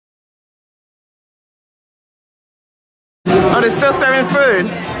Oh, they're still serving food.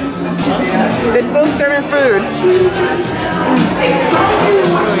 They're still serving food.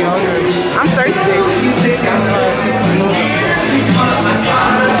 I'm thirsty.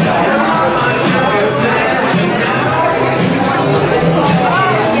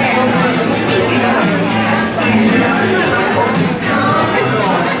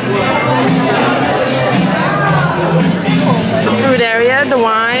 The food area, the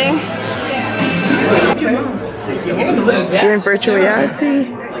wine. Doing virtual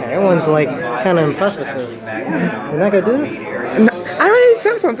reality. Everyone's like kind of impressed with this. You're not gonna do this? No, I already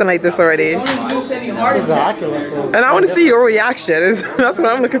done something like this already. It's the Oculus. And I want to see your reaction. That's what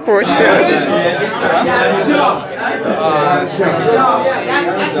I'm looking forward to.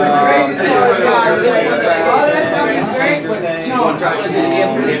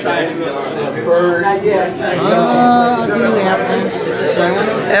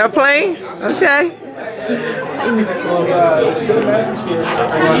 Airplane? Okay.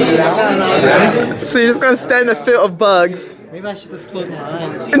 So you're just gonna stand in the field of bugs. Maybe I should just close my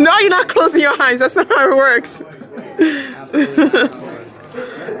eyes. No, you're not closing your eyes. That's not how it works.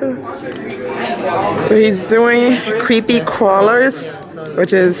 So he's doing creepy crawlers,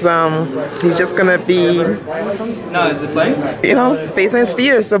 which is he's just gonna be, No, is it playing? you know, facing his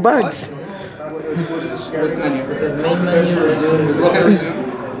fears, so bugs. What's the menu? It says main menu, resume. Look at resume.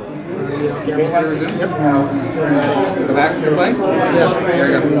 Resume? Yep. Go back to the play? Yeah. There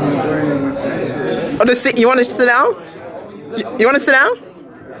you go. Oh, you want to sit down? You want to sit down?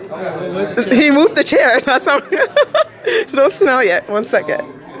 He moved the chair. That's how. Don't sit down yet. 1 second.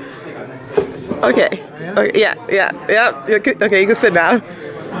 Okay. Okay. Yeah. Okay, you can sit down.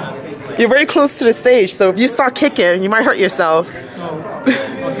 You're very close to the stage, so if you start kicking, you might hurt yourself. So,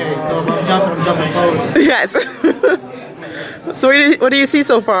 okay, so if I'm jumping forward. Yes. So what do you see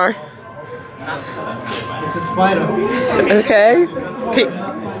so far? It's a spider. Okay.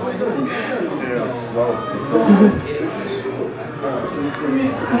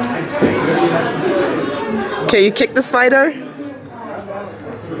 Can you kick the spider?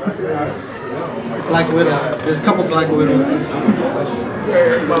 It's a black widow. There's a couple black widows.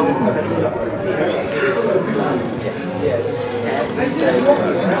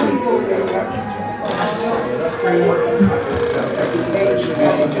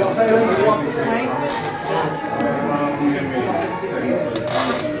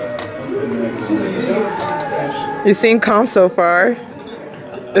 You seem calm so far.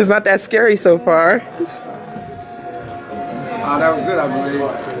 It's not that scary so far. That was good, I believe.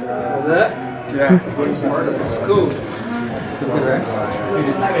 Was that? Yeah. It's cool.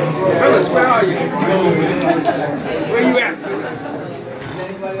 Phyllis, where are you? Where you at, Phyllis?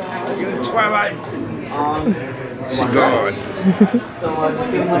 You in Twilight? She gone. So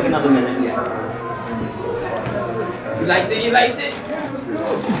just give him like another minute. You liked it? You liked it?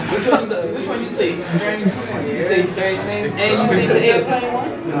 Which one you see? You say Strange Name? And you see the airplane one?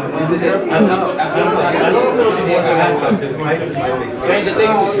 I don't know. Stranger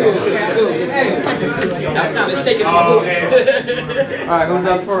Things is cool. I was kind of shaking my boots. Alright, who's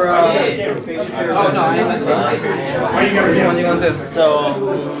up for Oh no, I ain't listening. which one you gonna do? So,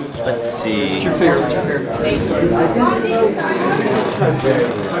 let's see. What's your favorite?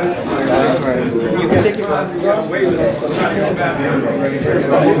 You can take your glasses off.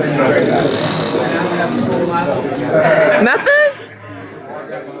 Nothing?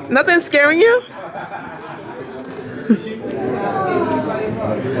 Nothing scaring you?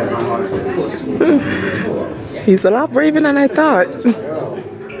 He's a lot braver than I thought.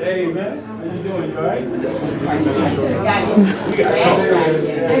 Hey man, how you doing? You alright?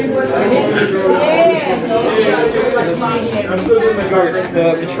 The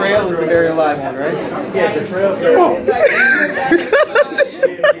betrayal is the very alive one, right? Yeah, betrayal.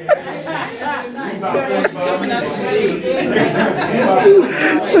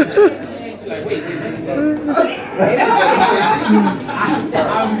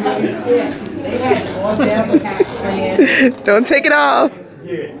 Don't take it off.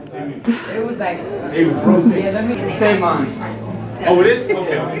 It was like it was rotating. Same mine. Oh, it is?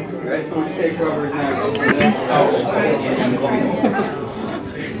 Okay. Right, so we take rubbers now.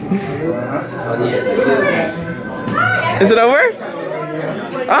 Is it over?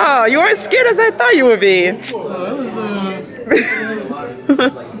 Oh, you weren't scared as I thought you would be.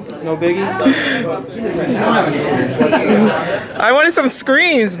 No biggie? I wanted some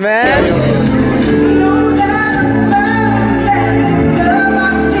screams, man.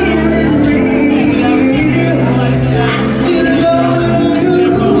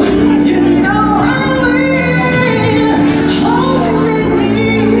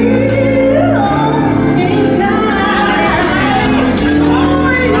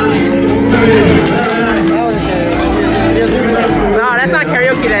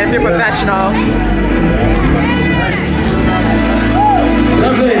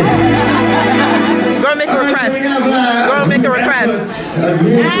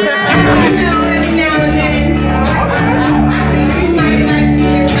 Every now and then, you might like to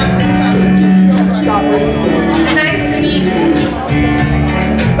hear something from us. Nice and easy.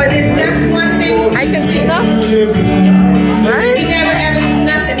 But there's just one thing. I can see that. Right? We never ever do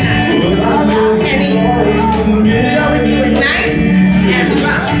nothing nice. And we always do it nice and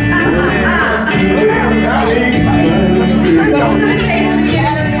rough. But we're going to take it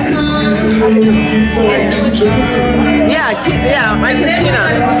again as a song and do it. Yeah, I can And then see we're that.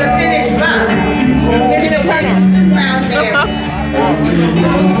 going to do the finished rough. It's going to take you 2 pounds there.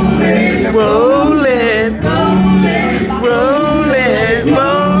 Rolling, rolling,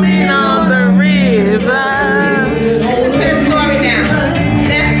 rolling on the river. Listen to the story now.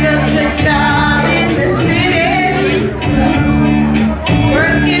 Left a good job in the city,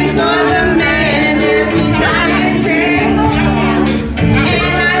 working for the man every night and day,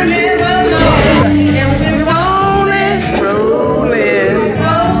 and I never lost. And we're rolling, Rolling,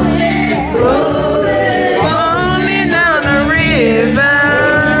 rolling, rolling, rolling down the river.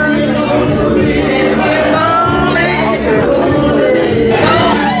 and we're rolling, rolling,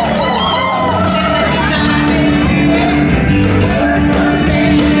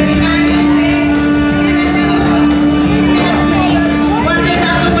 wondering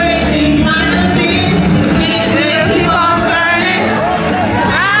about the way things might have been. We'll keep on turning,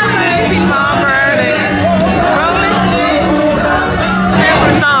 I'll keep on burning. Rolling. Here's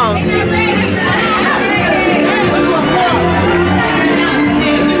the song.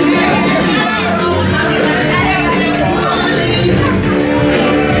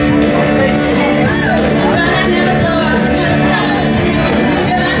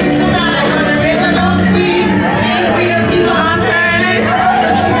 Keep on turning,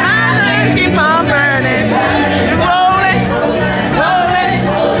 I'll keep on burning. Rolling, rolling,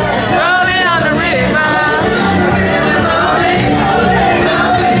 rolling on the river.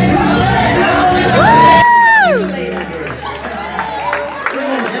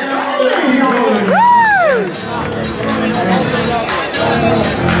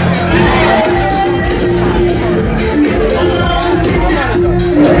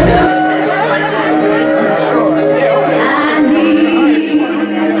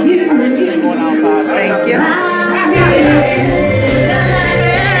 Thank you.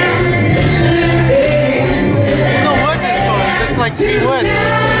 Just like she would.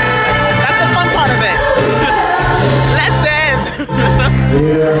 That's the fun part of it. Let's dance.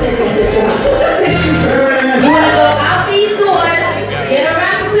 You want to go out these doors, get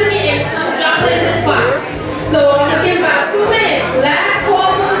around to me, and come drop it in this box. So I'm going to give about 2 minutes. Last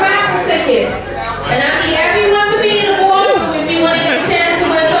call for the raffle ticket. And I need everyone to be in the ballroom if you want to get a chance to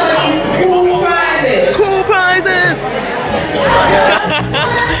win some of these cool prizes. Cool prizes.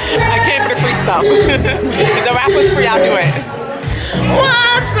 I came for the free stuff. If the raffle's free, I'll do it.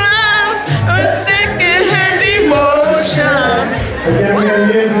 What's love? A second-hand emotion.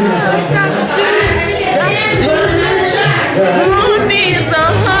 Got to do. Who needs a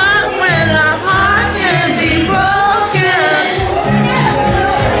heart when a heart can be broken?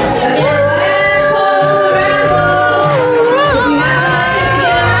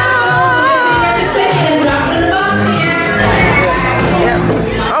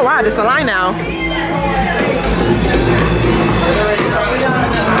 Oh wow, there's a line now.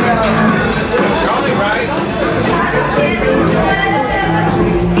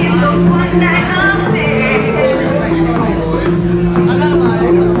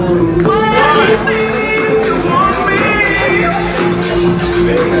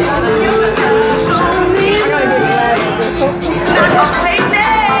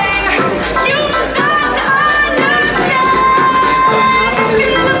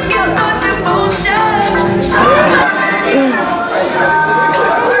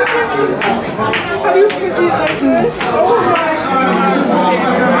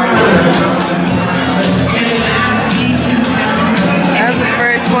 That was the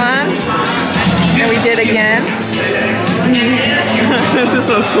first one. And we did again. This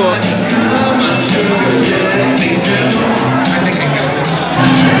one's cool.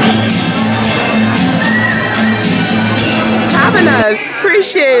 Having us.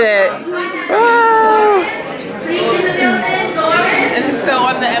 Appreciate it. Oh. And so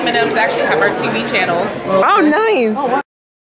on the M&Ms actually have our TV channels. Oh, nice.